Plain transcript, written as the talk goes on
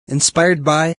Inspired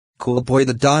by Coolboy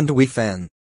the Don Dewey fan.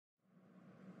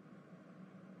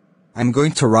 I'm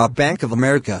going to rob Bank of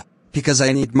America because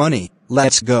I need money.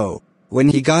 Let's go. When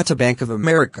he got to Bank of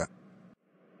America.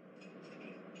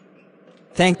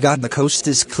 Thank God the coast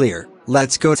is clear.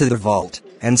 Let's go to the vault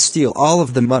and steal all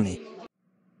of the money.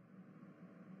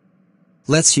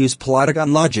 Let's use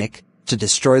Plotagon logic to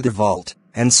destroy the vault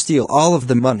and steal all of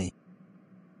the money.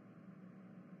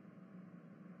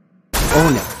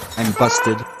 Oh no, I'm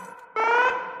busted.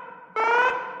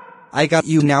 I got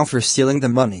you now for stealing the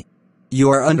money. You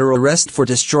are under arrest for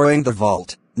destroying the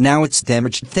vault. Now it's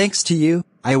damaged thanks to you.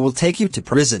 I will take you to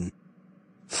prison.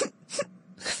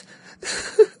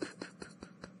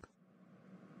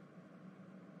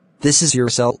 This is your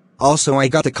cell. Also, I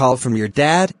got a call from your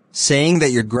dad saying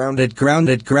that you're grounded for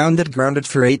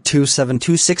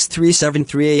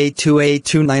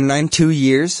 82726373828282992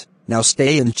 years. Now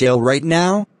stay in jail right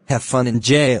now. Have fun in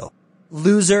jail.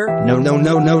 Loser. No.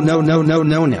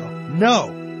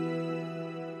 No!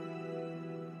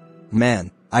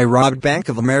 Man, I robbed Bank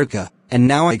of America, and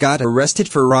now I got arrested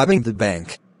for robbing the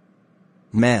bank.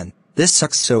 Man, this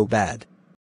sucks so bad.